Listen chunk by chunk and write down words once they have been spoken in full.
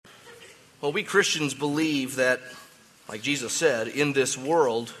Well, we Christians believe that, like Jesus said, in this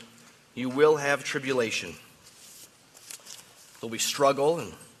world you will have tribulation. There'll be struggle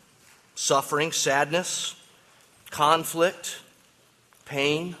and suffering, sadness, conflict,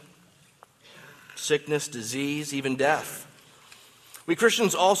 pain, sickness, disease, even death. We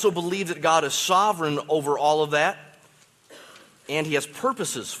Christians also believe that God is sovereign over all of that, and He has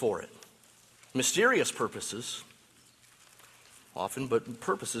purposes for it. Mysterious purposes, often, but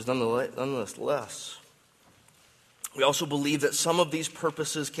purposes nonetheless. We also believe that some of these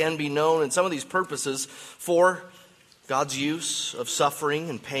purposes can be known, and some of these purposes for God's use of suffering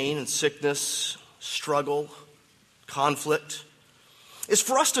and pain and sickness, struggle, conflict, is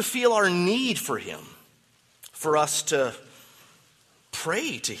for us to feel our need for Him, for us to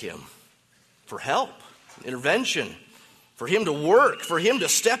pray to Him for help, intervention, for Him to work, for Him to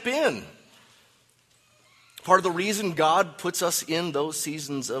step in. Part of the reason God puts us in those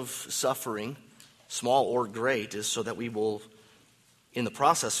seasons of suffering, small or great, is so that we will, in the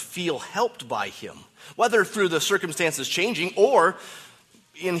process, feel helped by Him, whether through the circumstances changing or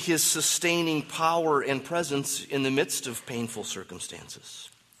in His sustaining power and presence in the midst of painful circumstances.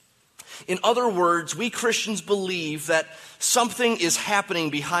 In other words, we Christians believe that something is happening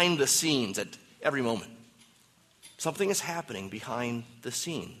behind the scenes at every moment. Something is happening behind the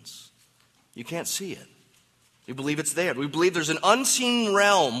scenes. You can't see it. We believe it's there. We believe there's an unseen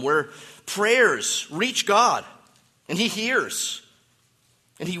realm where prayers reach God, and He hears,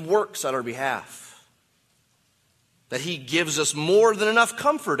 and He works on our behalf. That He gives us more than enough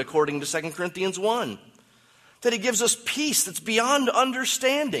comfort, according to 2 Corinthians 1. That He gives us peace that's beyond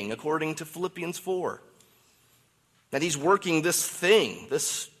understanding, according to Philippians 4. That He's working this thing,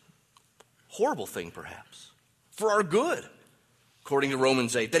 this horrible thing perhaps, for our good, according to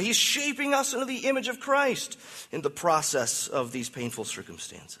Romans 8, that He's shaping us into the image of Christ in the process of these painful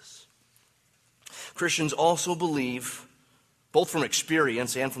circumstances. Christians also believe, both from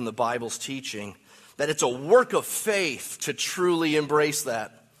experience and from the Bible's teaching, that it's a work of faith to truly embrace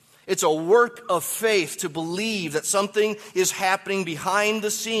that. It's a work of faith to believe that something is happening behind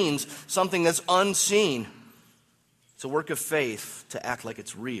the scenes, something that's unseen. It's a work of faith to act like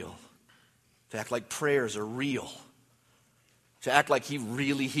it's real, to act like prayers are real, to act like He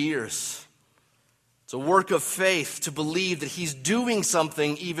really hears. It's a work of faith to believe that He's doing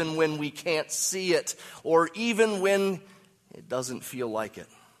something even when we can't see it, or even when it doesn't feel like it.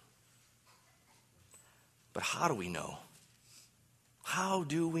 But how do we know? How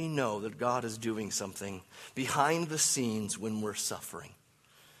do we know that God is doing something behind the scenes when we're suffering?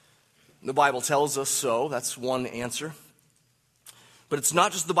 The Bible tells us so. That's one answer. But it's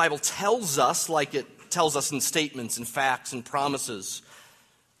not just the Bible tells us like it tells us in statements and facts and promises.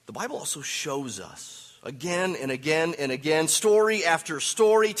 The Bible also shows us again and again and again, story after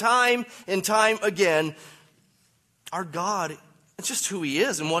story, time and time again, our God, it's just who He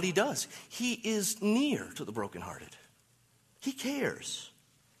is and what He does. He is near to the brokenhearted. He cares.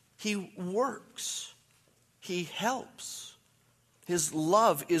 He works. He helps. His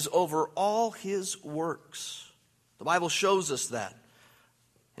love is over all His works. The Bible shows us that.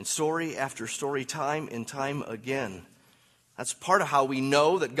 And story after story, time and time again. That's part of how we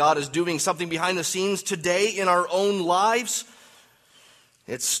know that God is doing something behind the scenes today in our own lives.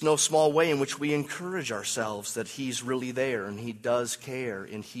 It's no small way in which we encourage ourselves that He's really there and He does care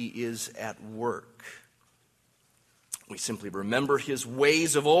and He is at work. We simply remember His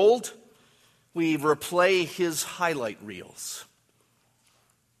ways of old. We replay His highlight reels.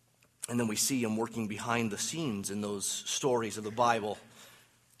 And then we see Him working behind the scenes in those stories of the Bible.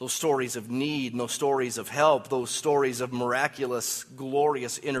 Those stories of need, those stories of help, those stories of miraculous,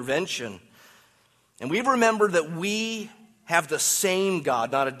 glorious intervention. And we remember that we have the same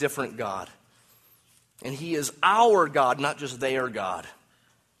God, not a different God. And He is our God, not just their God.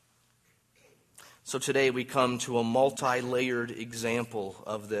 So today we come to a multi-layered example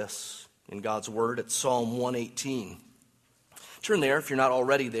of this in God's Word at Psalm 118. Turn there if you're not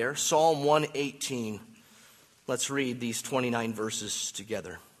already there. Psalm 118. Let's read these 29 verses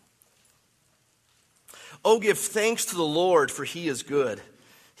together. Oh, give thanks to the Lord, for He is good.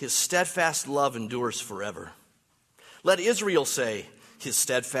 His steadfast love endures forever. Let Israel say, His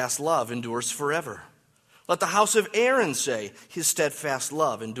steadfast love endures forever. Let the house of Aaron say, His steadfast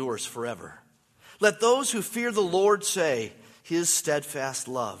love endures forever. Let those who fear the Lord say, His steadfast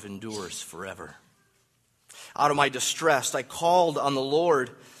love endures forever. Out of my distress I called on the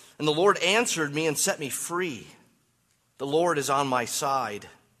Lord, and the Lord answered me and set me free. The Lord is on my side.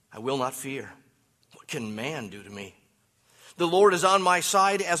 I will not fear. What can man do to me? The Lord is on my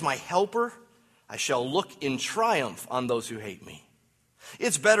side as my helper. I shall look in triumph on those who hate me.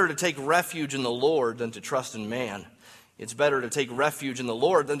 It's better to take refuge in the Lord than to trust in man. It's better to take refuge in the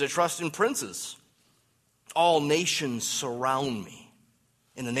Lord than to trust in princes. All nations surround me.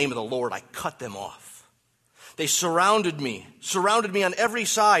 In the name of the Lord, I cut them off. They surrounded me on every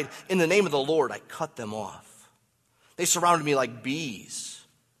side. In the name of the Lord, I cut them off. They surrounded me like bees.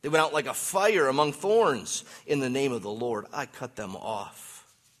 They went out like a fire among thorns. In the name of the Lord, I cut them off.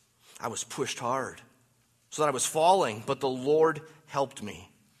 I was pushed hard so that I was falling, but the Lord helped me.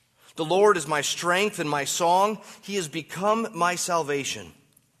 The Lord is my strength and my song. He has become my salvation.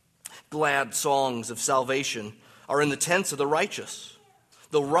 Glad songs of salvation are in the tents of the righteous.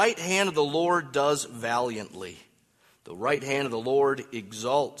 The right hand of the Lord does valiantly. The right hand of the Lord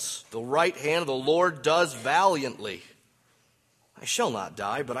exalts. The right hand of the Lord does valiantly. I shall not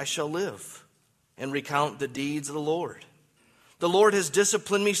die, but I shall live and recount the deeds of the Lord. The Lord has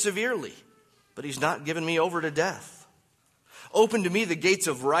disciplined me severely, but he's not given me over to death. Open to me the gates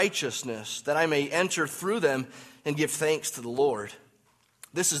of righteousness, that I may enter through them and give thanks to the Lord.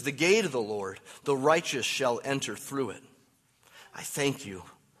 This is the gate of the Lord. The righteous shall enter through it. I thank you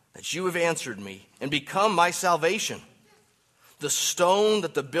that you have answered me and become my salvation. The stone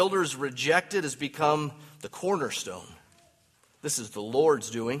that the builders rejected has become the cornerstone. This is the Lord's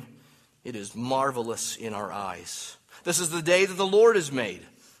doing. It is marvelous in our eyes. This is the day that the Lord has made.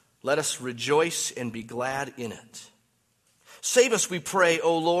 Let us rejoice and be glad in it. Save us, we pray,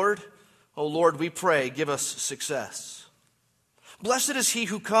 O Lord. O Lord, we pray, give us success. Blessed is he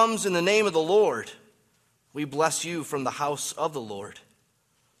who comes in the name of the Lord. We bless you from the house of the Lord.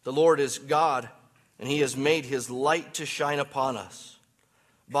 The Lord is God, and he has made his light to shine upon us.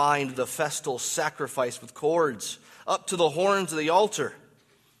 Bind the festal sacrifice with cords up to the horns of the altar.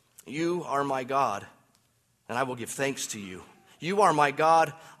 You are my God, and I will give thanks to you. You are my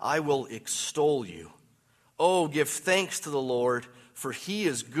God, I will extol you. Oh, give thanks to the Lord, for he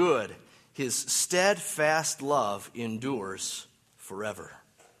is good. His steadfast love endures forever.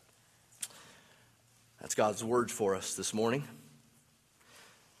 That's God's word for us this morning.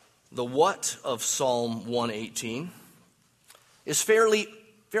 The what of Psalm 118 is fairly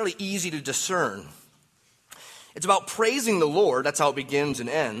easy to discern. It's about praising the Lord. That's how it begins and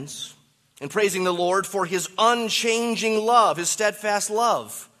ends. And praising the Lord for his unchanging love, his steadfast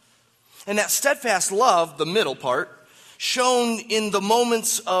love. And that steadfast love, the middle part, shown in the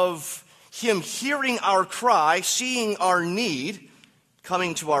moments of him hearing our cry, seeing our need,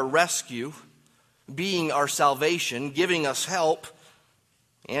 coming to our rescue, being our salvation, giving us help,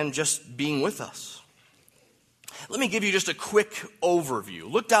 and just being with us. Let me give you just a quick overview.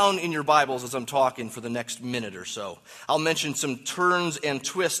 Look down in your Bibles as I'm talking for the next minute or so. I'll mention some turns and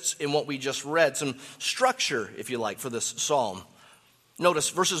twists in what we just read, some structure, if you like, for this psalm. Notice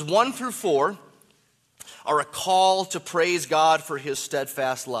verses 1 through 4 are a call to praise God for his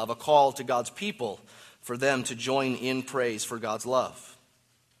steadfast love, a call to God's people for them to join in praise for God's love.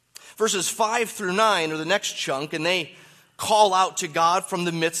 Verses 5 through 9 are the next chunk, and they call out to God from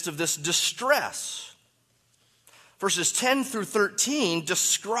the midst of this distress. Verses 10 through 13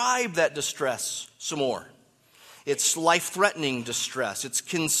 describe that distress some more. It's life-threatening distress. It's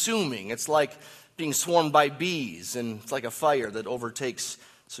consuming. It's like being swarmed by bees, and it's like a fire that overtakes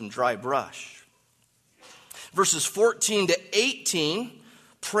some dry brush. Verses 14 to 18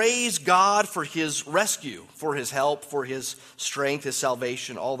 praise God for his rescue, for his help, for his strength, his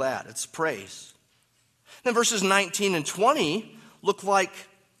salvation, all that. It's praise. Then verses 19 and 20 look like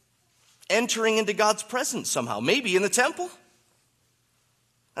entering into God's presence somehow, maybe in the temple.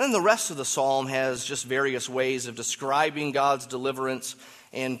 And then the rest of the psalm has just various ways of describing God's deliverance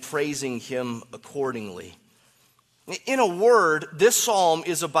and praising him accordingly. In a word, this psalm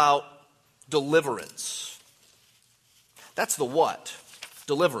is about deliverance. That's the what,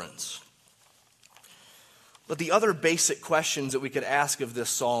 deliverance. But the other basic questions that we could ask of this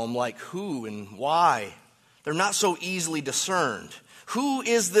psalm, like who and why, they're not so easily discerned. Who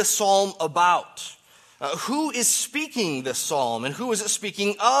is this psalm about? Who is speaking this psalm, and who is it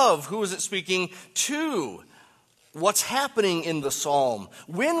speaking of? Who is it speaking to? What's happening in the psalm?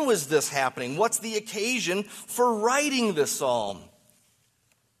 When was this happening? What's the occasion for writing this psalm?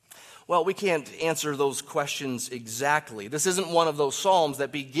 Well, we can't answer those questions exactly. This isn't one of those psalms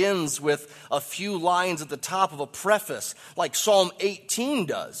that begins with a few lines at the top of a preface, like Psalm 18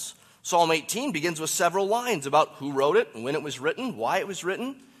 does. Psalm 18 begins with several lines about who wrote it, when it was written, why it was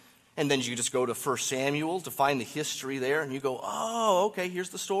written. And then you just go to 1 Samuel to find the history there, and you go, oh, okay, here's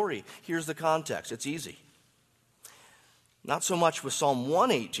the story. Here's the context. It's easy. Not so much with Psalm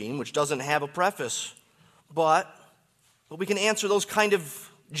 118, which doesn't have a preface, but we can answer those kind of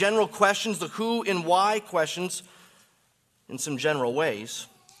general questions, the who and why questions, in some general ways,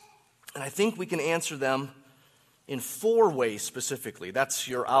 and I think we can answer them in 4 ways specifically. That's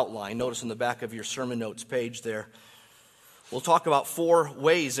your outline. Notice in the back of your sermon notes page there. We'll talk about 4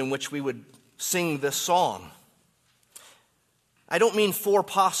 ways in which we would sing this song. I don't mean 4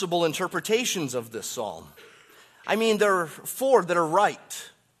 possible interpretations of this psalm. I mean there are 4 that are right.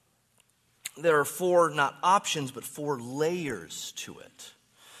 There are 4 not options, but 4 layers to it.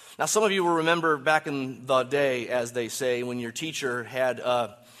 Now, some of you will remember back in the day, as they say, when your teacher had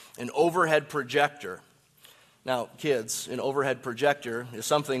an overhead projector. Now, kids, an overhead projector is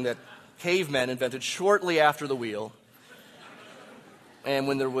something that cavemen invented shortly after the wheel. And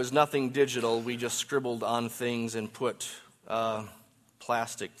when there was nothing digital, we just scribbled on things and put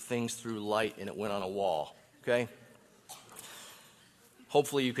plastic things through light, and it went on a wall. Okay?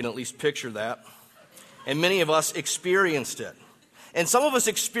 Hopefully you can at least picture that. And many of us experienced it. And some of us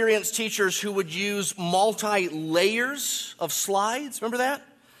experienced teachers who would use multi-layers of slides. Remember that?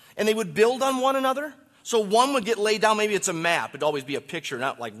 And they would build on one another. So one would get laid down. Maybe it's a map. It'd always be a picture,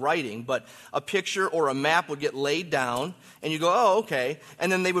 not like writing, but a picture or a map would get laid down. And you go, oh, okay.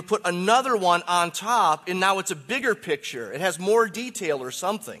 And then they would put another one on top, and now it's a bigger picture. It has more detail or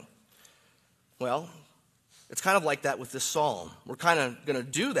something. Well, it's kind of like that with this psalm. We're kind of going to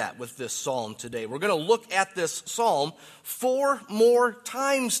do that with this psalm today. We're going to look at this psalm 4 more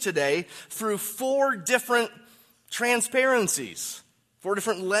times today through 4 different transparencies, 4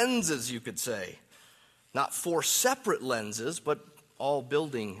 different lenses, you could say. Not 4 separate lenses, but all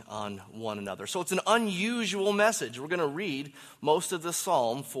building on one another. So it's an unusual message. We're going to read most of the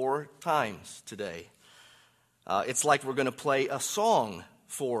psalm 4 times today. It's like we're going to play a song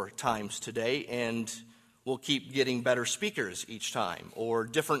 4 times today, and we'll keep getting better speakers each time, or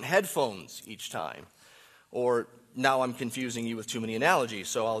different headphones each time. Or now I'm confusing you with too many analogies,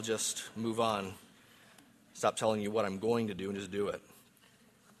 so I'll just move on. Stop telling you what I'm going to do and just do it.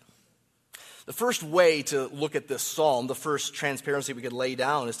 The first way to look at this psalm, the first transparency we could lay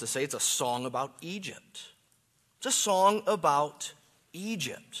down, is to say it's a song about Egypt. It's a song about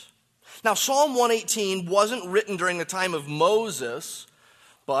Egypt. Now, Psalm 118 wasn't written during the time of Moses,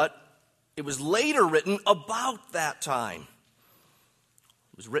 but it was later written about that time.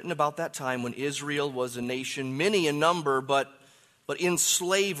 It was written about that time when Israel was a nation, many in number, but in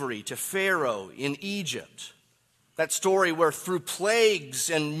slavery to Pharaoh in Egypt. That story where through plagues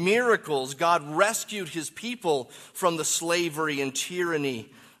and miracles, God rescued his people from the slavery and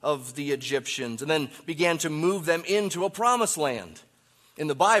tyranny of the Egyptians and then began to move them into a promised land. In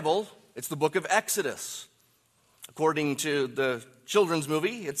the Bible, it's the book of Exodus. According to the children's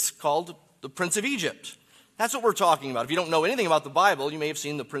movie, it's called The Prince of Egypt. That's what we're talking about. If you don't know anything about the Bible, you may have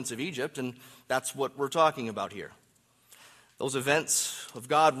seen The Prince of Egypt, and that's what we're talking about here. Those events of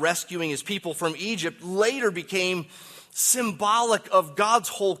God rescuing his people from Egypt later became symbolic of God's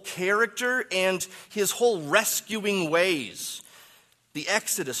whole character and his whole rescuing ways. The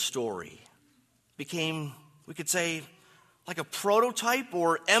Exodus story became, we could say, like a prototype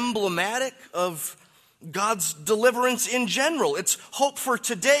or emblematic of God's deliverance in general. It's hope for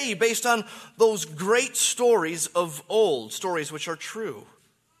today based on those great stories of old, stories which are true.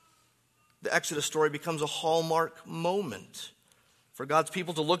 The Exodus story becomes a hallmark moment for God's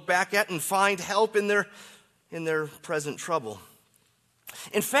people to look back at and find help in their present trouble.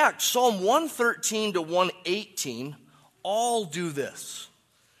 In fact, Psalm 113 to 118 all do this.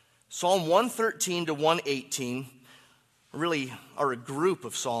 Psalm 113 to 118 really are a group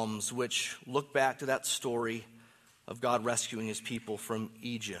of psalms which look back to that story of God rescuing his people from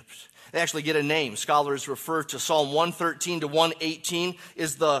Egypt. They actually get a name. Scholars refer to Psalm 113 to 118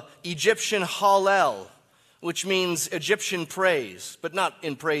 as the Egyptian Hallel, which means Egyptian praise, but not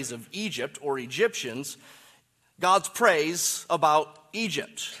in praise of Egypt or Egyptians. God's praise about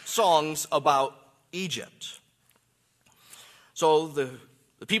Egypt, songs about Egypt. So the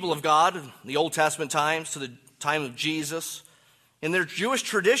people of God in the Old Testament times to the time of Jesus, in their Jewish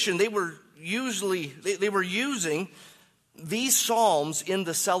tradition, they were using these psalms in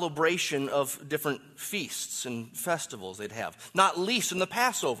the celebration of different feasts and festivals they'd have, not least in the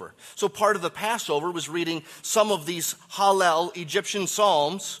Passover. So part of the Passover was reading some of these Hallel Egyptian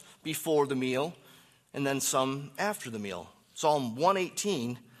psalms before the meal, and then some after the meal. Psalm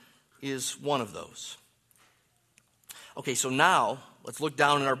 118 is one of those. Okay, so now let's look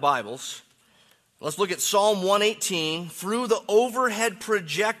down in our Bibles. Let's look at Psalm 118 through the overhead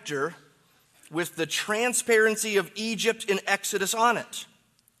projector with the transparency of Egypt in Exodus on it.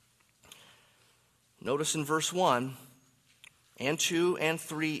 Notice in verse 1 and 2 and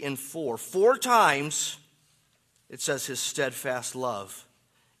 3 and 4, 4 times it says his steadfast love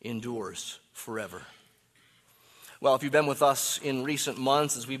endures forever. Well, if you've been with us in recent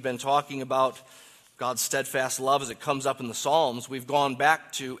months as we've been talking about God's steadfast love as it comes up in the Psalms, we've gone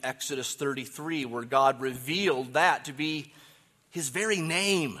back to Exodus 33, where God revealed that to be his very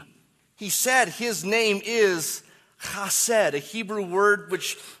name. He said his name is Chesed, a Hebrew word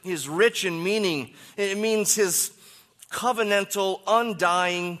which is rich in meaning. It means his covenantal,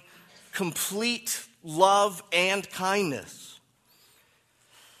 undying, complete love and kindness.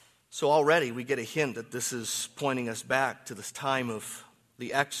 So already we get a hint that this is pointing us back to this time of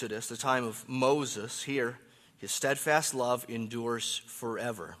the Exodus, the time of Moses. Here, his steadfast love endures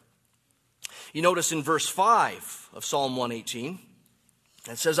forever. You notice in verse 5 of Psalm 118,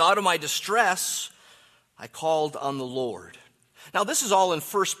 it says, "Out of my distress I called on the Lord." Now this is all in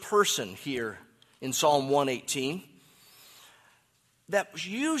first person here in Psalm 118. That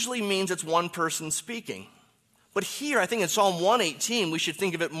usually means it's one person speaking. But here, I think in Psalm 118, we should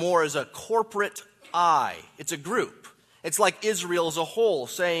think of it more as a corporate I. It's a group. It's like Israel as a whole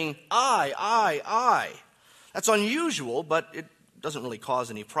saying, I. That's unusual, but it doesn't really cause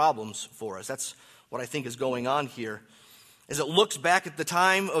any problems for us. That's what I think is going on here. As it looks back at the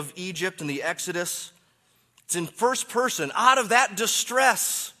time of Egypt and the Exodus, it's in first person. Out of that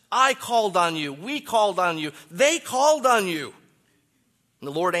distress, I called on you. We called on you. They called on you. And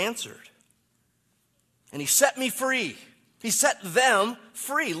the Lord answered. And he set me free. He set them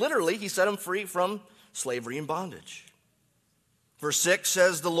free. Literally, he set them free from slavery and bondage. Verse 6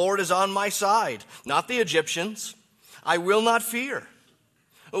 says, "The Lord is on my side, not the Egyptians. I will not fear.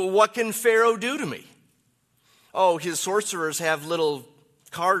 What can Pharaoh do to me?" Oh, his sorcerers have little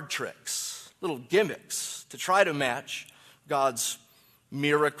card tricks, little gimmicks to try to match God's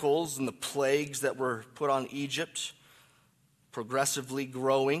miracles and the plagues that were put on Egypt, progressively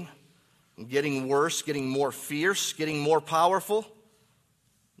growing, and getting worse, getting more fierce, getting more powerful.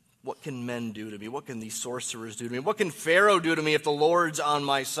 What can men do to me? What can these sorcerers do to me? What can Pharaoh do to me if the Lord's on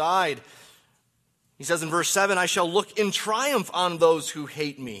my side? He says in verse 7, "I shall look in triumph on those who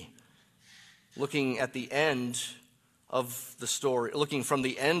hate me." Looking at the end of the story, looking from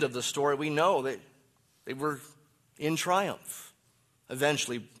the end of the story, we know that they were in triumph,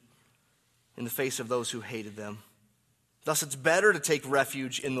 eventually, in the face of those who hated them. Thus, it's better to take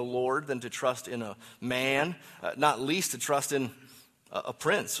refuge in the Lord than to trust in a man, not least to trust in a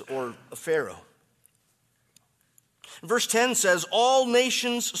prince or a Pharaoh. Verse 10 says, "All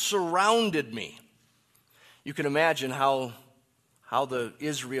nations surrounded me." You can imagine how the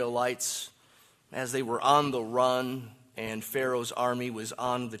Israelites, as they were on the run and Pharaoh's army was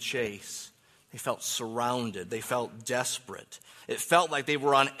on the chase, they felt surrounded. They felt desperate. It felt like they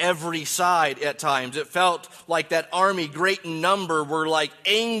were on every side at times. It felt like that army, great in number, were like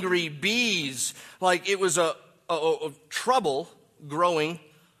angry bees. Like it was a trouble growing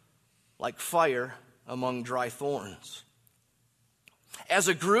like fire among dry thorns. As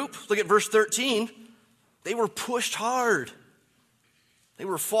a group, look at verse 13, they were pushed hard. They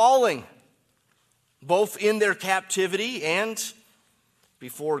were falling, both in their captivity and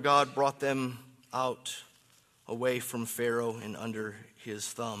before God brought them out away from Pharaoh and under his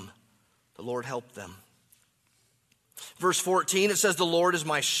thumb. The Lord helped them. Verse 14, it says, "The Lord is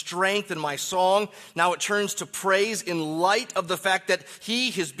my strength and my song." Now it turns to praise in light of the fact that he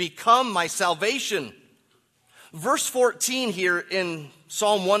has become my salvation. Verse 14 here in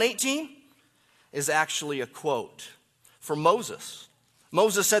Psalm 118 is actually a quote from Moses.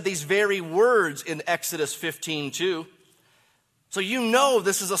 Moses said these very words in Exodus 15:2. So you know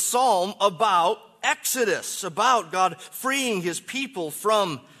this is a psalm about Exodus, about God freeing his people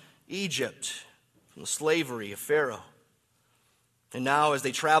from Egypt, from the slavery of Pharaoh. And now as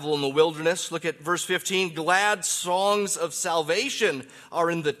they travel in the wilderness, look at verse 15, "Glad songs of salvation are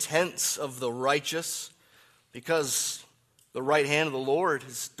in the tents of the righteous," because the right hand of the Lord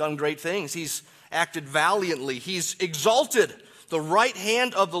has done great things. He's acted valiantly. He's exalted. The right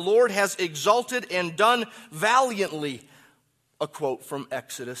hand of the Lord has exalted and done valiantly. A quote from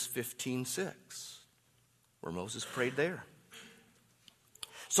Exodus 15:6, where Moses prayed there.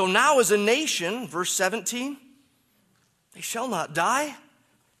 So now as a nation, verse 17, they shall not die,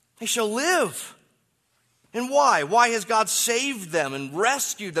 they shall live. And why? Why has God saved them and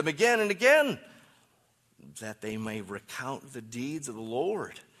rescued them again and again? That they may recount the deeds of the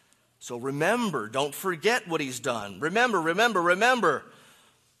Lord. So remember, don't forget what he's done. Remember.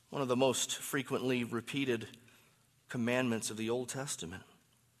 One of the most frequently repeated commandments of the Old Testament.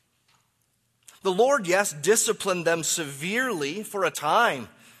 The Lord, yes, disciplined them severely for a time,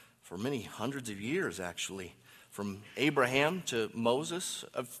 for many hundreds of years actually. From Abraham to Moses,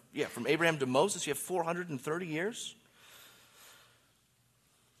 you have 430 years.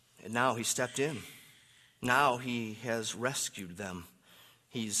 And now he stepped in. Now he has rescued them.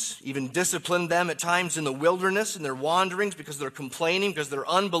 He's even disciplined them at times in the wilderness in their wanderings because they're complaining, because of their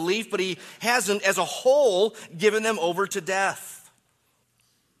unbelief, but he hasn't, as a whole, given them over to death.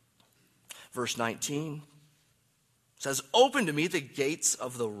 Verse 19 says, "Open to me the gates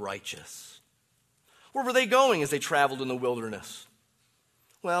of the righteous." Where were they going as they traveled in the wilderness?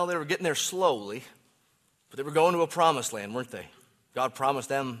 Well, they were getting there slowly, but they were going to a promised land, weren't they? God promised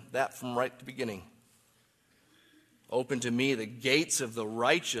them that from right at the beginning. Open to me the gates of the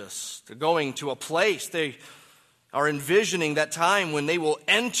righteous. They're going to a place. They are envisioning that time when they will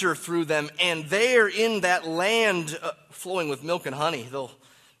enter through them, and there in that land flowing with milk and honey, they'll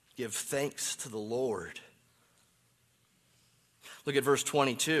give thanks to the Lord. Look at verse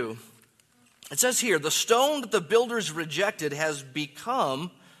 22. It says here, "The stone that the builders rejected has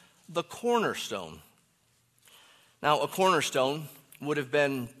become the cornerstone." Now, a cornerstone would have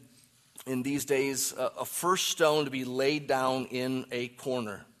been, in these days, a first stone to be laid down in a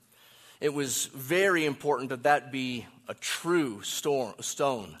corner. It was very important that that be a true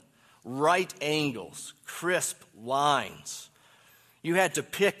stone. Right angles, crisp lines. You had to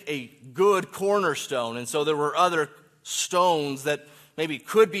pick a good cornerstone, and so there were other stones that maybe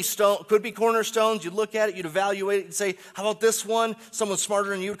could be cornerstones. You'd look at it, you'd evaluate it, and say, "How about this one?" Someone smarter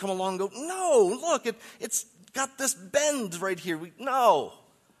than you would come along and go, "No, look, it's got this bend right here." No.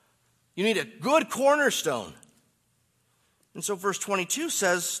 You need a good cornerstone. And so verse 22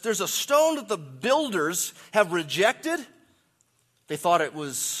 says, there's a stone that the builders have rejected. They thought it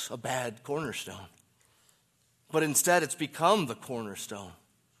was a bad cornerstone. But instead, it's become the cornerstone.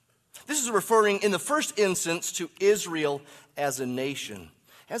 This is referring, in the first instance, to Israel as a nation.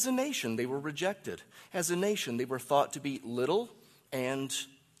 As a nation, they were rejected. As a nation, they were thought to be little and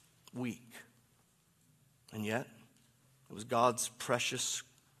weak. And yet, it was God's precious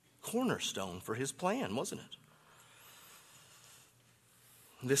cornerstone for his plan, wasn't it?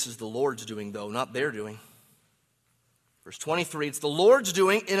 This is the Lord's doing, though, not their doing. Verse 23, it's the Lord's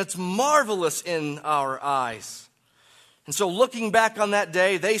doing, and it's marvelous in our eyes. And so looking back on that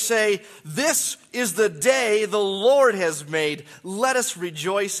day, they say, "This is the day the Lord has made. Let us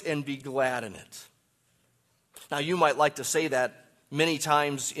rejoice and be glad in it." Now, you might like to say that many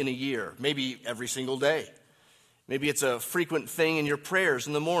times in a year, maybe every single day. Maybe it's a frequent thing in your prayers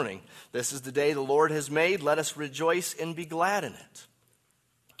in the morning. "This is the day the Lord has made. Let us rejoice and be glad in it."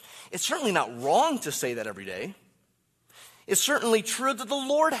 It's certainly not wrong to say that every day. It's certainly true that the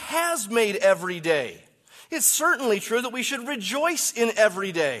Lord has made every day. It's certainly true that we should rejoice in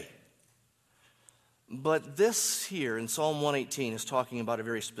every day. But this here in Psalm 118 is talking about a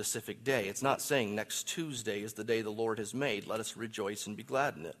very specific day. It's not saying next Tuesday is the day the Lord has made. Let us rejoice and be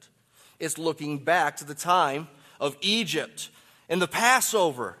glad in it. It's looking back to the time of Egypt and the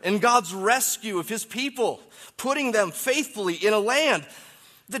Passover and God's rescue of his people, putting them faithfully in a land.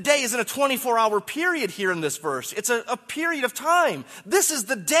 The day isn't a 24-hour period here in this verse. It's a period of time. This is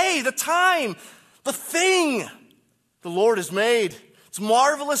the day, the time, the thing the Lord has made. It's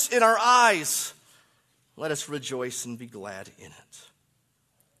marvelous in our eyes. Let us rejoice and be glad in it.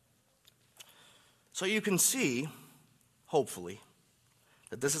 So you can see, hopefully,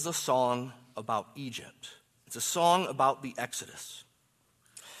 that this is a song about Egypt. It's a song about the Exodus.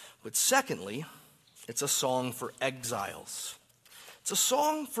 But secondly, it's a song for exiles. It's a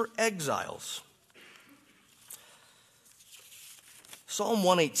song for exiles. Psalm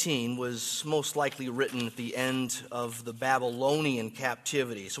 118 was most likely written at the end of the Babylonian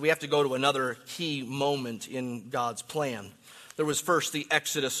captivity. So we have to go to another key moment in God's plan. There was first the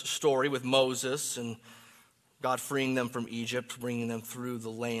Exodus story with Moses and God freeing them from Egypt, bringing them through the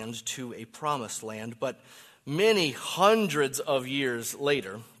land to a promised land. But many hundreds of years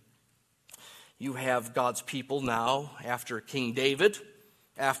later, you have God's people now, after King David,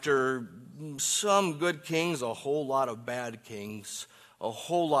 after some good kings, a whole lot of bad kings, a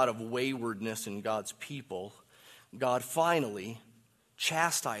whole lot of waywardness in God's people, God finally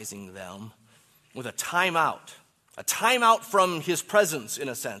chastising them with a timeout from his presence, in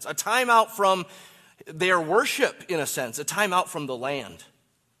a sense, a timeout from their worship, in a sense, a timeout from the land.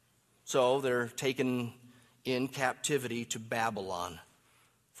 So they're taken in captivity to Babylon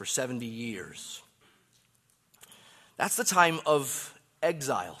for 70 years. That's the time of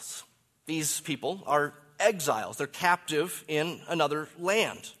exiles. These people are exiles. They're captive in another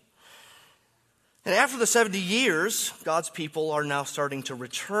land. And after the 70 years, God's people are now starting to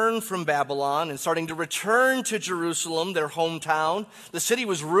return from Babylon and starting to return to Jerusalem, their hometown. The city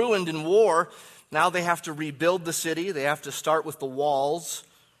was ruined in war. Now they have to rebuild the city. They have to start with the walls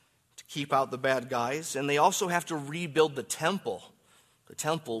to keep out the bad guys. And they also have to rebuild the temple. The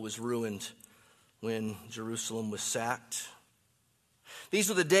temple was ruined when Jerusalem was sacked.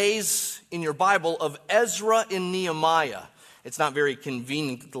 These are the days in your Bible of Ezra and Nehemiah. It's not very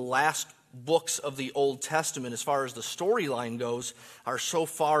convenient that the last books of the Old Testament, as far as the storyline goes, are so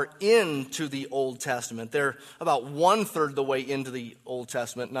far into the Old Testament. They're about 1/3 the way into the Old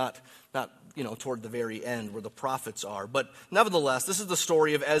Testament, not toward the very end where the prophets are. But nevertheless, this is the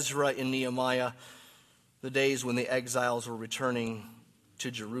story of Ezra and Nehemiah, the days when the exiles were returning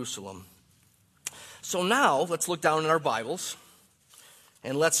to Jerusalem. So now, let's look down in our Bibles,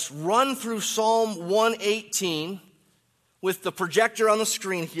 and let's run through Psalm 118 with the projector on the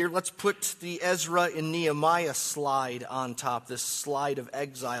screen here. Let's put the Ezra and Nehemiah slide on top, this slide of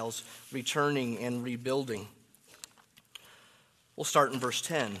exiles returning and rebuilding. We'll start in verse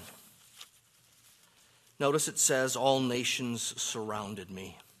 10. Notice it says, "All nations surrounded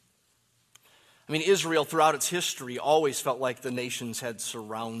me." I mean, Israel throughout its history always felt like the nations had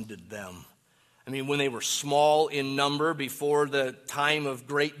surrounded them. I mean, when they were small in number before the time of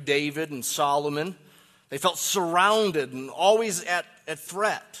great David and Solomon, they felt surrounded and always at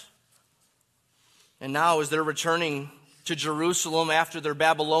threat. And now as they're returning to Jerusalem after their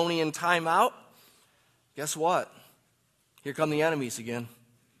Babylonian time out, guess what? Here come the enemies again.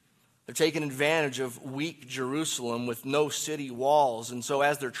 They're taking advantage of weak Jerusalem with no city walls. And so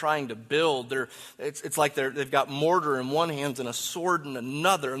as they're trying to build, it's like they've got mortar in one hand and a sword in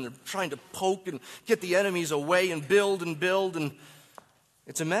another, and they're trying to poke and get the enemies away and build, and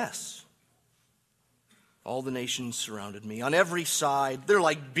it's a mess. All the nations surrounded me. On every side, they're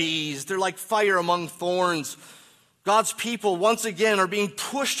like bees. They're like fire among thorns. God's people, once again, are being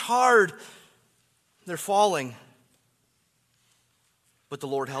pushed hard. They're falling. But the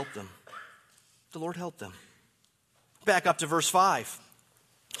Lord helped them. The Lord helped them. Back up to verse 5.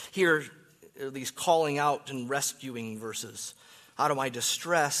 Here are these calling out and rescuing verses. Out of my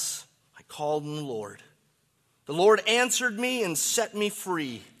distress, I called on the Lord. The Lord answered me and set me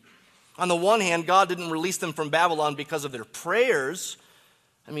free. On the one hand, God didn't release them from Babylon because of their prayers.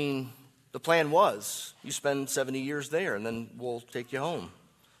 I mean, the plan was, you spend 70 years there and then we'll take you home.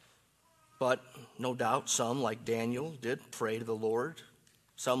 But no doubt some, like Daniel, did pray to the Lord.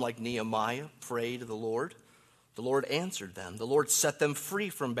 Some, like Nehemiah, prayed to the Lord. The Lord answered them. The Lord set them free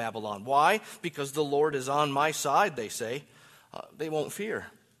from Babylon. Why? Because the Lord is on my side, they say. They won't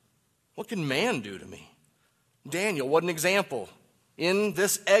fear. What can man do to me? Daniel, what an example in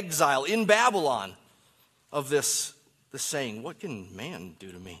this exile in Babylon of this saying, what can man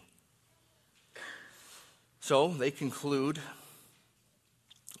do to me? So they conclude,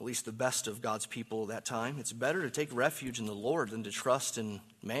 at least the best of God's people at that time, it's better to take refuge in the Lord than to trust in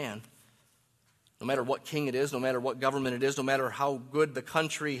man. No matter what king it is, no matter what government it is, no matter how good the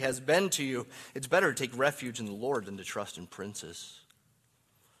country has been to you, it's better to take refuge in the Lord than to trust in princes.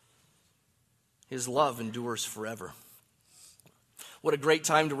 His love endures forever. What a great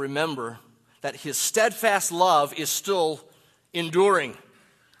time to remember that his steadfast love is still enduring.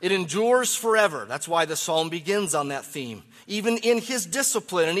 It endures forever. That's why the psalm begins on that theme. Even in his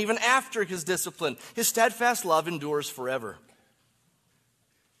discipline and even after his discipline, his steadfast love endures forever.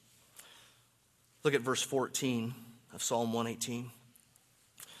 Look at verse 14 of Psalm 118.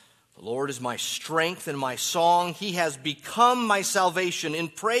 The Lord is my strength and my song. He has become my salvation. In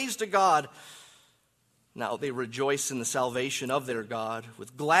praise to God. Now they rejoice in the salvation of their God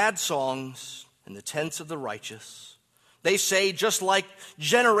with glad songs in the tents of the righteous. They say, just like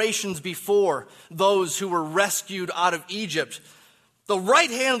generations before, those who were rescued out of Egypt, the right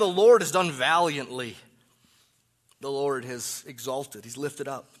hand of the Lord has done valiantly. The Lord has exalted, he's lifted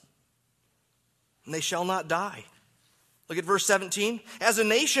up. And they shall not die. Look at verse 17. As a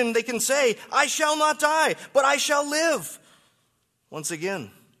nation, they can say, I shall not die, but I shall live. Once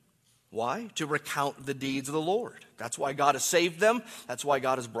again, why? To recount the deeds of the Lord. That's why God has saved them. That's why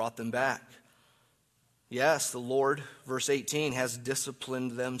God has brought them back. Yes, the Lord, verse 18, has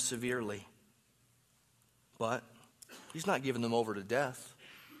disciplined them severely. But he's not given them over to death.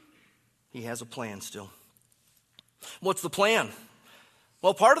 He has a plan still. What's the plan?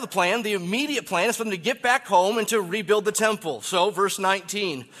 Well, part of the plan, the immediate plan, is for them to get back home and to rebuild the temple. So, verse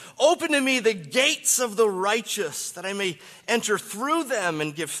 19, open to me the gates of the righteous, that I may enter through them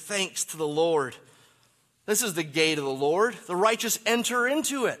and give thanks to the Lord. This is the gate of the Lord. The righteous enter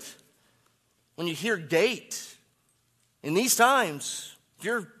into it. When you hear gate, in these times, if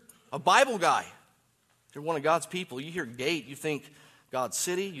you're a Bible guy, if you're one of God's people, you hear gate, you think God's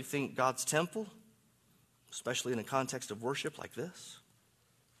city, you think God's temple, especially in a context of worship like this.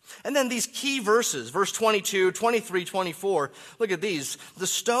 And then these key verses, verse 22, 23, 24, look at these. The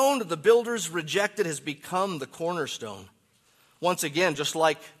stone that the builders rejected has become the cornerstone. Once again, just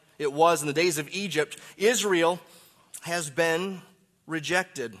like it was in the days of Egypt, Israel has been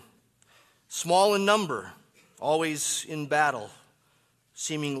rejected. Small in number, always in battle,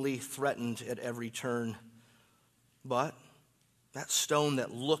 seemingly threatened at every turn. But that stone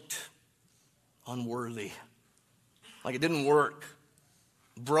that looked unworthy, like it didn't work,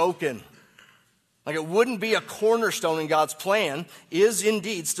 broken, like it wouldn't be a cornerstone in God's plan, is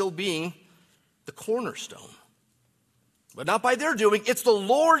indeed still being the cornerstone. But not by their doing, it's the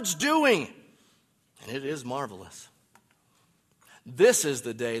Lord's doing. And it is marvelous. This is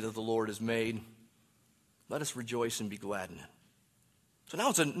the day that the Lord has made. Let us rejoice and be glad in it. So now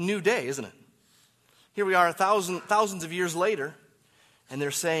it's a new day, isn't it? Here we are thousands of years later, and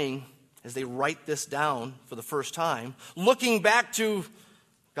they're saying, as they write this down for the first time, looking back to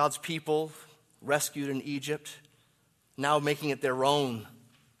God's people rescued in Egypt, now making it their own,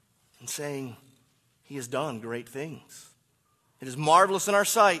 and saying, He has done great things. It is marvelous in our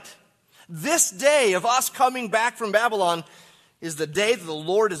sight. This day of us coming back from Babylon is the day that the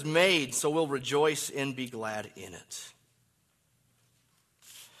Lord has made, so we'll rejoice and be glad in it.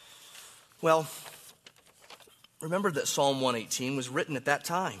 Well, remember that Psalm 118 was written at that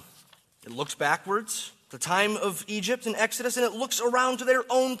time. It looks backwards, the time of Egypt and Exodus, and it looks around to their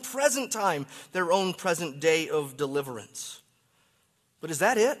own present time, their own present day of deliverance. But is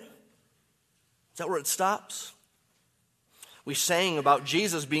that it? Is that where it stops? We sang about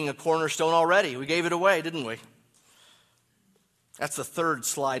Jesus being a cornerstone already. We gave it away, didn't we? That's the third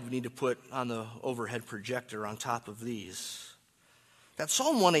slide we need to put on the overhead projector on top of these. That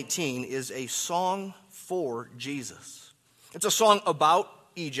Psalm 118 is a song for Jesus. It's a song about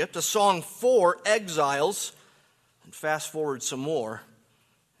Egypt, a song for exiles. And fast forward some more,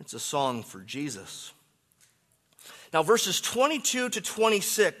 it's a song for Jesus. Now, verses 22 to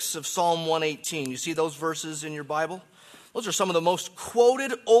 26 of Psalm 118, you see those verses in your Bible? Those are some of the most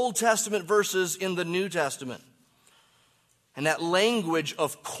quoted Old Testament verses in the New Testament. And that language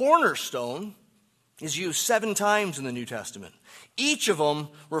of cornerstone is used 7 times in the New Testament. Each of them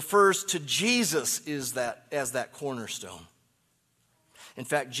refers to Jesus as that cornerstone. In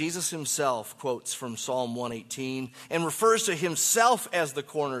fact, Jesus himself quotes from Psalm 118 and refers to himself as the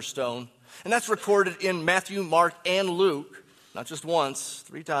cornerstone. And that's recorded in Matthew, Mark, and Luke. Not just once,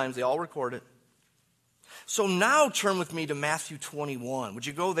 3 times. They all record it. So now turn with me to Matthew 21. Would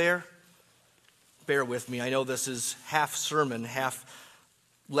you go there? Bear with me. I know this is half sermon, half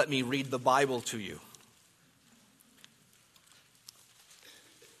let me read the Bible to you.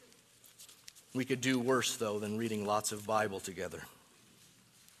 We could do worse, though, than reading lots of Bible together.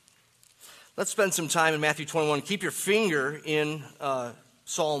 Let's spend some time in Matthew 21. Keep your finger in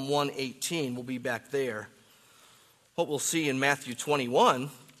Psalm 118. We'll be back there. What we'll see in Matthew 21,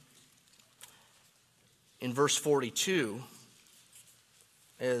 in verse 42,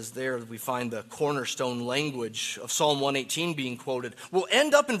 as there we find the cornerstone language of Psalm 118 being quoted. We'll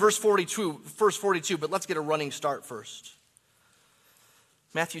end up in verse 42, but let's get a running start first.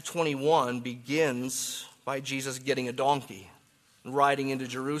 Matthew 21 begins by Jesus getting a donkey and riding into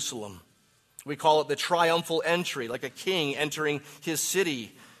Jerusalem. We call it the triumphal entry, like a king entering his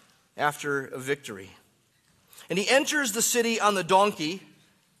city after a victory. And he enters the city on the donkey,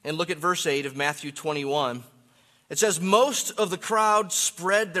 and look at verse 8 of Matthew 21. It says, most of the crowd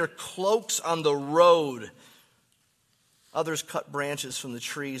spread their cloaks on the road. Others cut branches from the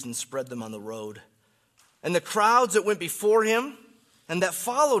trees and spread them on the road. And the crowds that went before him and that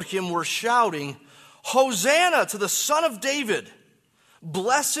followed him were shouting, Hosanna to the Son of David!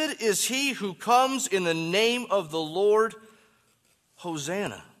 Blessed is he who comes in the name of the Lord.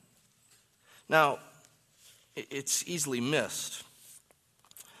 Hosanna. Now, it's easily missed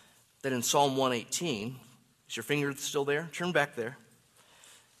that in Psalm 118, is your finger still there? Turn back there.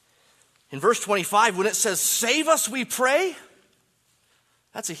 In verse 25, when it says, save us, we pray,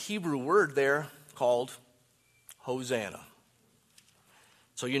 that's a Hebrew word there called Hosanna.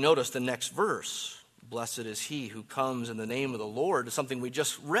 So you notice the next verse, blessed is he who comes in the name of the Lord, is something we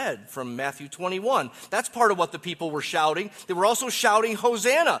just read from Matthew 21. That's part of what the people were shouting. They were also shouting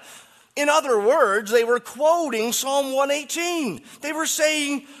Hosanna. In other words, they were quoting Psalm 118. They were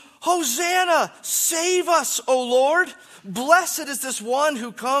saying, Hosanna, save us, O Lord. Blessed is this one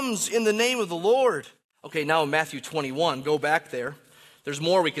who comes in the name of the Lord. Okay, now in Matthew 21, go back there. There's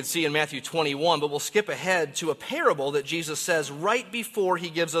more we could see in Matthew 21, but we'll skip ahead to a parable that Jesus says right before he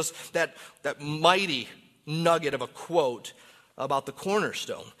gives us that mighty nugget of a quote about the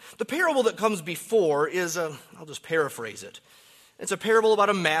cornerstone. The parable that comes before is, I'll just paraphrase it. It's a parable about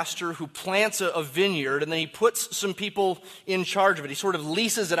a master who plants a vineyard and then he puts some people in charge of it. He sort of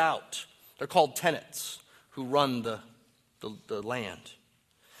leases it out. They're called tenants who run the land.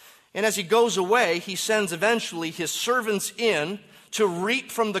 And as he goes away, he sends eventually his servants in to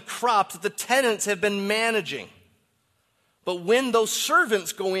reap from the crop that the tenants have been managing. But when those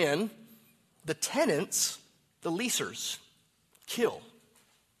servants go in, the tenants, the leasers, kill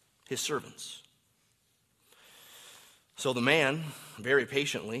his servants. So the man, very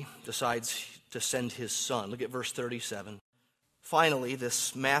patiently, decides to send his son. Look at verse 37. Finally,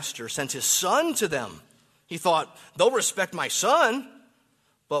 this master sent his son to them. He thought, they'll respect my son.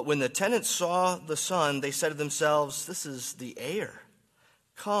 But when the tenants saw the son, they said to themselves, this is the heir.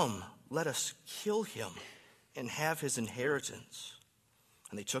 Come, let us kill him and have his inheritance.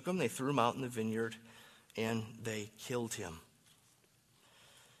 And they took him, they threw him out in the vineyard, and they killed him.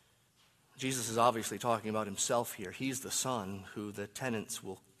 Jesus is obviously talking about himself here. He's the son who the tenants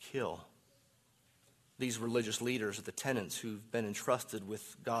will kill. These religious leaders are the tenants who've been entrusted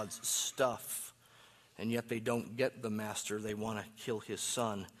with God's stuff, and yet they don't get the master. They want to kill his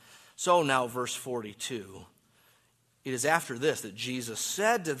son. So now, verse 42. It is after this that Jesus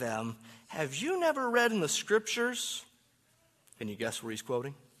said to them, have you never read in the Scriptures? Can you guess where he's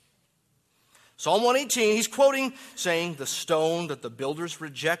quoting? Psalm 118, he's quoting, saying, the stone that the builders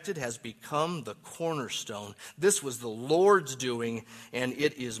rejected has become the cornerstone. This was the Lord's doing, and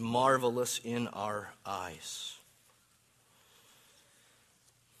it is marvelous in our eyes.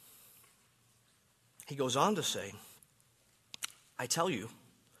 He goes on to say, I tell you,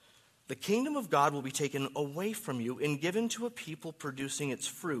 the kingdom of God will be taken away from you and given to a people producing its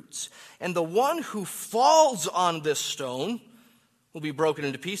fruits. And the one who falls on this stone will be broken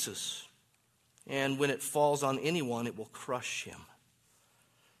into pieces. And when it falls on anyone, it will crush him.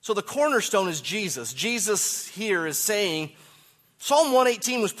 So the cornerstone is Jesus. Jesus here is saying, Psalm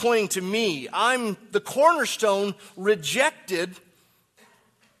 118 was pointing to me. I'm the cornerstone, rejected,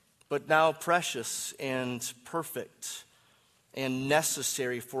 but now precious and perfect and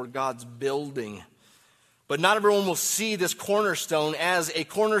necessary for God's building. But not everyone will see this cornerstone as a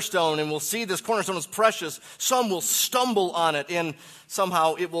cornerstone and will see this cornerstone as precious. Some will stumble on it and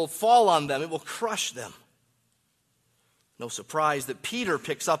somehow it will fall on them. It will crush them. No surprise that Peter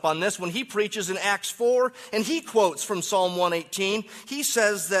picks up on this when he preaches in Acts 4 and he quotes from Psalm 118. He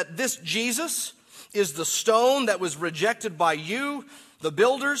says that this Jesus is the stone that was rejected by you, the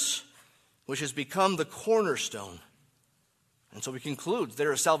builders, which has become the cornerstone. And so he concludes,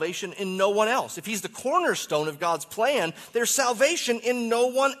 there is salvation in no one else. If he's the cornerstone of God's plan, there's salvation in no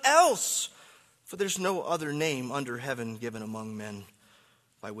one else. For there's no other name under heaven given among men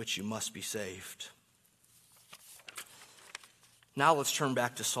by which you must be saved. Now let's turn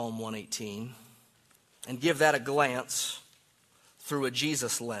back to Psalm 118 and give that a glance through a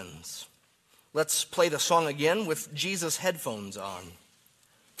Jesus lens. Let's play the song again with Jesus headphones on.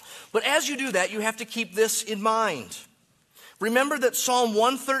 But as you do that, you have to keep this in mind. Remember that Psalm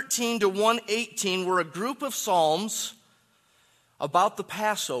 113 to 118 were a group of psalms about the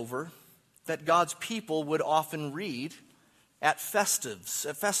Passover that God's people would often read at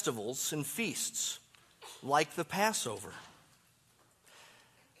festivals and feasts, like the Passover.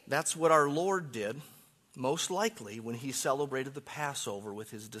 That's what our Lord did, most likely, when he celebrated the Passover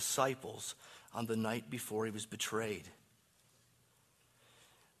with his disciples on the night before he was betrayed.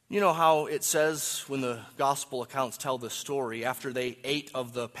 You know how it says when the gospel accounts tell this story, after they ate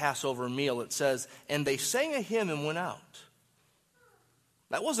of the Passover meal, it says, and they sang a hymn and went out.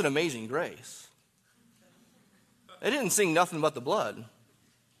 That wasn't Amazing Grace. They didn't sing nothing but the blood.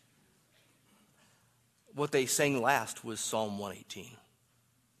 What they sang last was Psalm 118.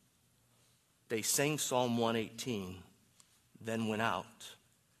 They sang Psalm 118, then went out,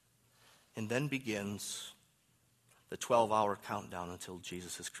 and then begins the 12-hour countdown until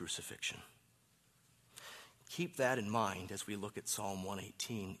Jesus' crucifixion. Keep that in mind as we look at Psalm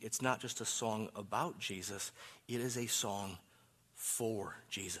 118. It's not just a song about Jesus, it is a song for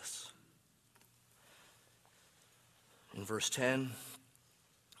Jesus. In verse 10,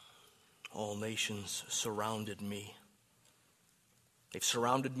 all nations surrounded me. They've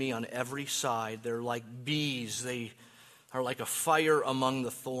surrounded me on every side. They're like bees. They are like a fire among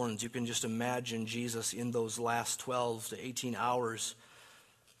the thorns. You can just imagine Jesus in those last 12 to 18 hours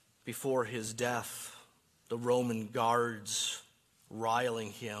before his death. The Roman guards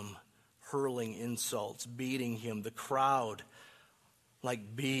riling him, hurling insults, beating him. The crowd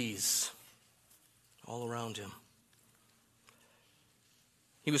like bees all around him.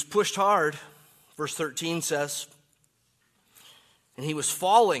 He was pushed hard, verse 13 says, and he was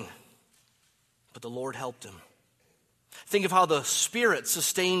falling, but the Lord helped him. Think of how the Spirit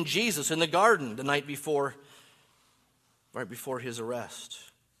sustained Jesus in the garden the night before, right before his arrest.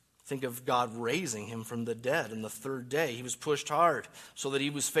 Think of God raising him from the dead on the third day. He was pushed hard so that he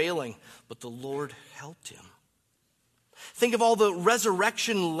was failing, but the Lord helped him. Think of all the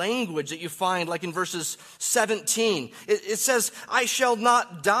resurrection language that you find, like in verses 17. It says, I shall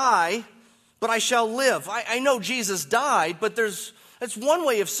not die, but I shall live. I know Jesus died, but that's one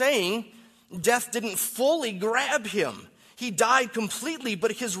way of saying death didn't fully grab him. He died completely,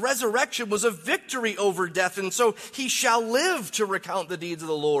 but his resurrection was a victory over death, and so he shall live to recount the deeds of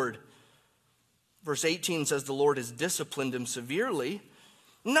the Lord. Verse 18 says the Lord has disciplined him severely,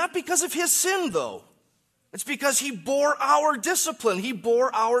 not because of his sin, though. It's because he bore our discipline. He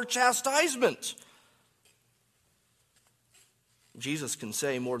bore our chastisement. Jesus can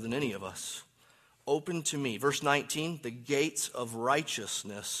say more than any of us, open to me, verse 19, the gates of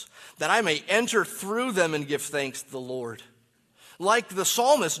righteousness, that I may enter through them and give thanks to the Lord. Like the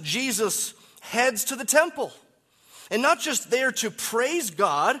psalmist, Jesus heads to the temple. And not just there to praise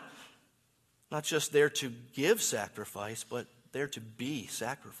God, not just there to give sacrifice, but there to be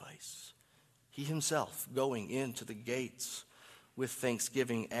sacrifice. He himself going into the gates with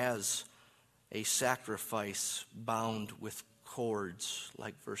thanksgiving as a sacrifice bound with cords,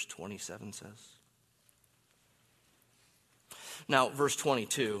 like verse 27 says. Now, verse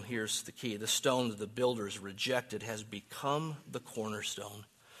 22, here's the key. The stone that the builders rejected has become the cornerstone.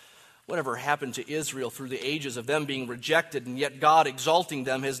 Whatever happened to Israel through the ages of them being rejected and yet God exalting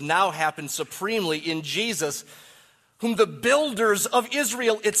them has now happened supremely in Jesus, whom the builders of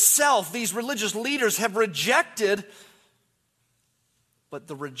Israel itself, these religious leaders, have rejected. But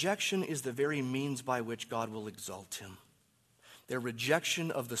the rejection is the very means by which God will exalt him. Their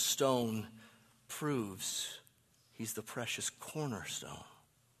rejection of the stone proves he's the precious cornerstone.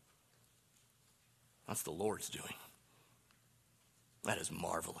 That's the Lord's doing. That is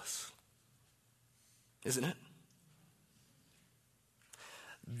marvelous, isn't it?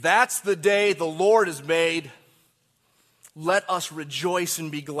 That's the day the Lord has made. Let us rejoice and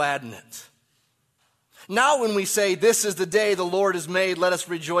be glad in it. Now when we say, this is the day the Lord has made, let us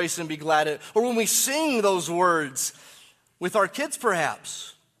rejoice and be glad in it, or when we sing those words with our kids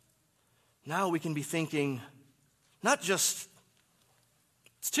perhaps, now we can be thinking, not just,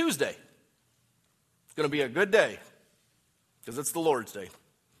 it's Tuesday. It's going to be a good day because it's the Lord's day.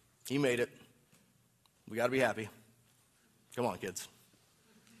 He made it. We got to be happy. Come on, kids.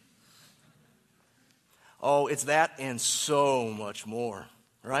 Oh, it's that and so much more,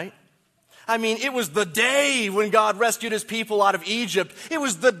 right? I mean, it was the day when God rescued his people out of Egypt. It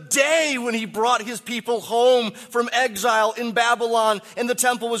was the day when he brought his people home from exile in Babylon, and the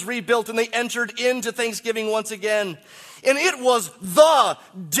temple was rebuilt, and they entered into Thanksgiving once again. And it was the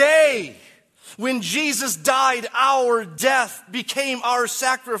day when Jesus died, our death, became our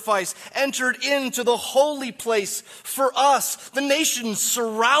sacrifice, entered into the holy place for us. The nations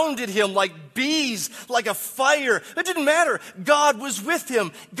surrounded him like bees, like a fire. It didn't matter. God was with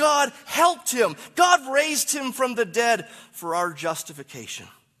him. God helped him. God raised him from the dead for our justification.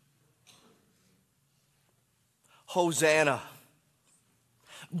 Hosanna.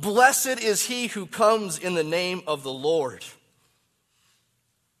 Blessed is he who comes in the name of the Lord.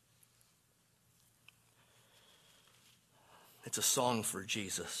 It's a song for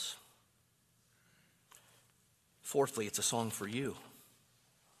Jesus. Fourthly, it's a song for you.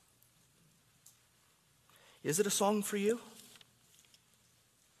 Is it a song for you?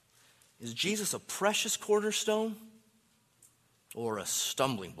 Is Jesus a precious cornerstone or a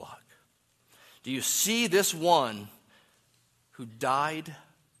stumbling block? Do you see this one who died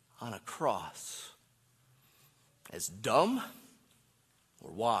on a cross as dumb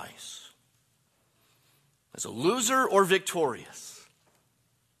or wise? As a loser or victorious?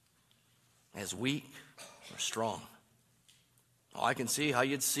 As weak or strong? Oh, I can see how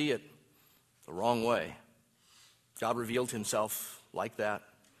you'd see it the wrong way. God revealed himself like that.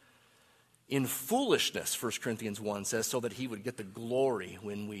 In foolishness, 1 Corinthians 1 says, so that he would get the glory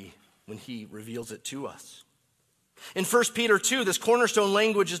when he reveals it to us. In 1 Peter 2, this cornerstone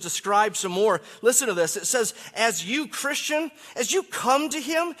language is described some more. Listen to this. It says, as you, Christian, as you come to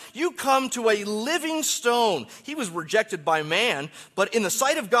him, you come to a living stone. He was rejected by man, but in the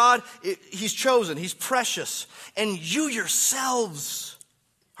sight of God, he's chosen. He's precious. And you yourselves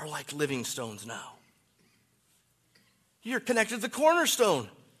are like living stones now. You're connected to the cornerstone.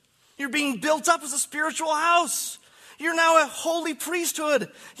 You're being built up as a spiritual house. You're now a holy priesthood.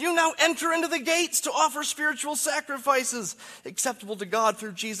 You now enter into the gates to offer spiritual sacrifices acceptable to God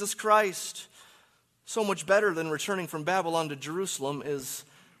through Jesus Christ. So much better than returning from Babylon to Jerusalem is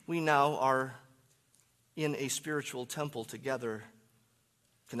we now are in a spiritual temple together,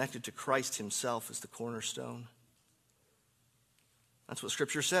 connected to Christ himself as the cornerstone. That's what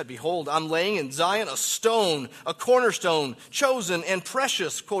Scripture said. Behold, I'm laying in Zion a stone, a cornerstone, chosen and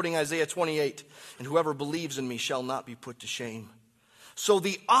precious, quoting Isaiah 28. And whoever believes in me shall not be put to shame. So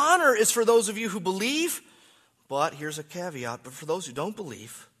the honor is for those of you who believe, but here's a caveat, but for those who don't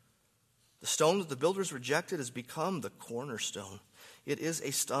believe, the stone that the builders rejected has become the cornerstone. It is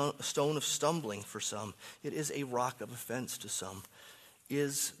a stone of stumbling for some. It is a rock of offense to some.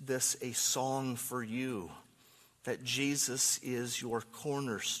 Is this a song for you? That Jesus is your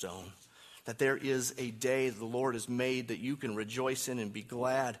cornerstone. That there is a day the Lord has made that you can rejoice in and be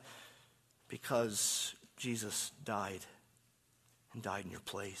glad because Jesus died and died in your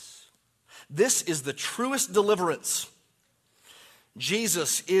place. This is the truest deliverance.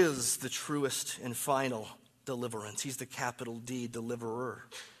 Jesus is the truest and final deliverance. He's the capital D deliverer.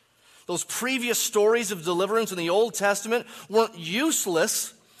 Those previous stories of deliverance in the Old Testament weren't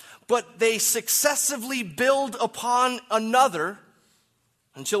useless, but they successively build upon another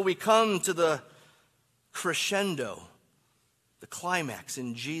until we come to the crescendo, the climax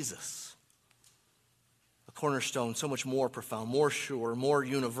in Jesus. A cornerstone so much more profound, more sure, more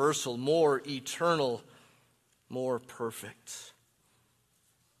universal, more eternal, more perfect.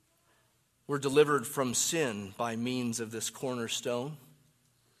 We're delivered from sin by means of this cornerstone.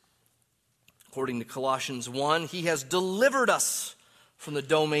 According to Colossians 1, he has delivered us from the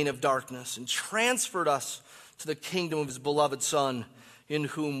domain of darkness and transferred us to the kingdom of his beloved Son, in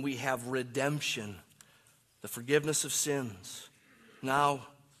whom we have redemption, the forgiveness of sins. Now,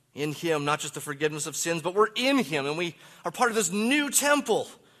 in him, not just the forgiveness of sins, but we're in him, and we are part of this new temple.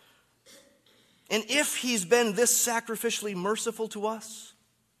 And if he's been this sacrificially merciful to us,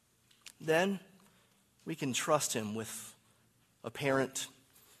 then we can trust him with apparent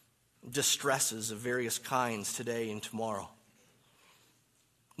distresses of various kinds today and tomorrow.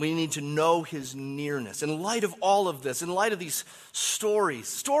 We need to know his nearness. In light of all of this, in light of these stories,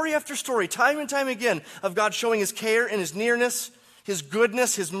 story after story, time and time again, of God showing his care and his nearness, his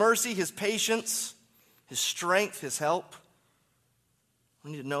goodness, his mercy, his patience, his strength, his help,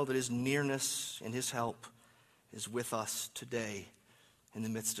 we need to know that his nearness and his help is with us today in the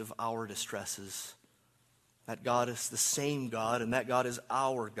midst of our distresses. That God is the same God, and that God is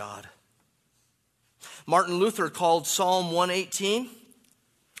our God. Martin Luther called Psalm 118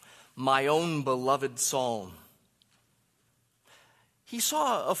 my own beloved psalm. He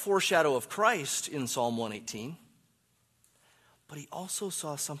saw a foreshadow of Christ in Psalm 118, but he also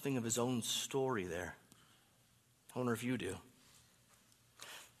saw something of his own story there. I wonder if you do.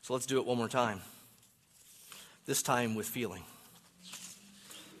 So let's do it one more time. This time with feeling.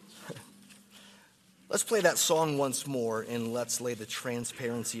 Let's play that song once more, and let's lay the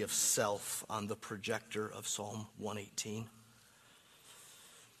transparency of self on the projector of Psalm 118.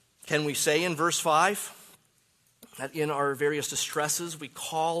 Can we say in verse 5 that in our various distresses we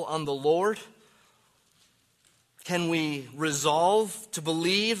call on the Lord? Can we resolve to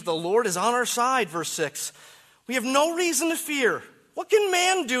believe the Lord is on our side? Verse 6, we have no reason to fear. What can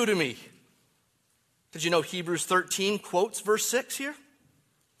man do to me? Did you know Hebrews 13 quotes verse 6 here?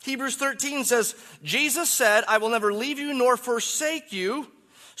 Hebrews 13 says, Jesus said, I will never leave you nor forsake you,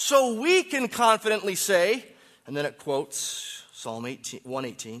 so we can confidently say, and then it quotes Psalm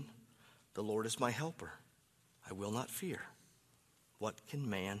 118, the Lord is my helper. I will not fear. What can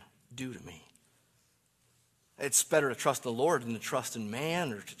man do to me? It's better to trust the Lord than to trust in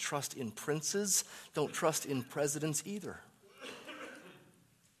man or to trust in princes. Don't trust in presidents either.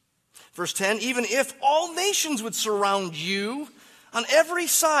 Verse 10, even if all nations would surround you on every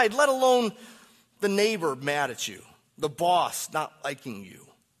side, let alone the neighbor mad at you, the boss not liking you,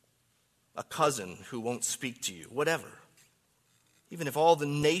 a cousin who won't speak to you, whatever. Even if all the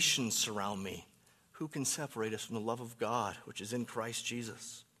nations surround me, who can separate us from the love of God, which is in Christ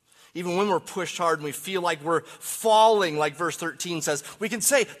Jesus? Even when we're pushed hard and we feel like we're falling, like verse 13 says, we can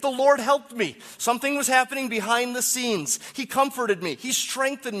say, the Lord helped me. Something was happening behind the scenes. He comforted me. He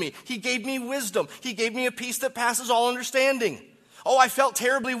strengthened me. He gave me wisdom. He gave me a peace that passes all understanding. Oh, I felt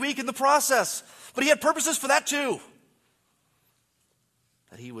terribly weak in the process, but he had purposes for that too.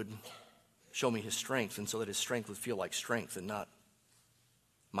 That he would show me his strength, and so that his strength would feel like strength and not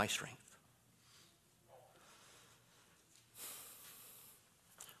my strength.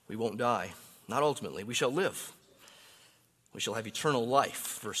 We won't die. Not ultimately. We shall live. We shall have eternal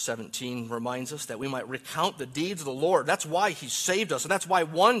life. Verse 17 reminds us that we might recount the deeds of the Lord. That's why he saved us, and that's why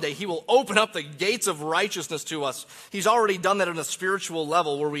one day he will open up the gates of righteousness to us. He's already done that on a spiritual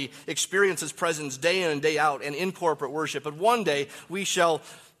level where we experience his presence day in and day out and in corporate worship. But one day we shall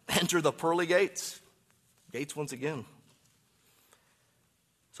enter the pearly gates. Gates once again.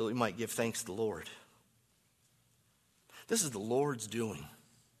 So that we might give thanks to the Lord. This is the Lord's doing.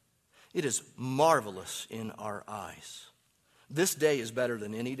 It is marvelous in our eyes. This day is better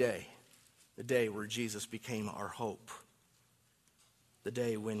than any day. The day where Jesus became our hope. The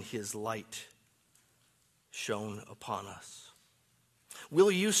day when his light shone upon us.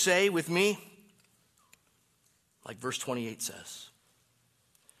 Will you say with me, like verse 28 says,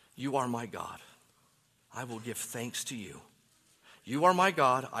 you are my God. I will give thanks to you. You are my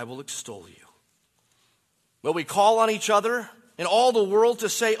God. I will extol you. Will we call on each other in all the world to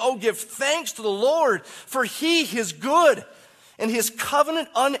say, oh, give thanks to the Lord, for he is good, and his covenant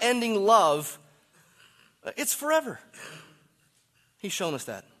unending love, it's forever. He's shown us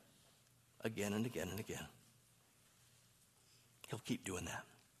that again and again and again. He'll keep doing that.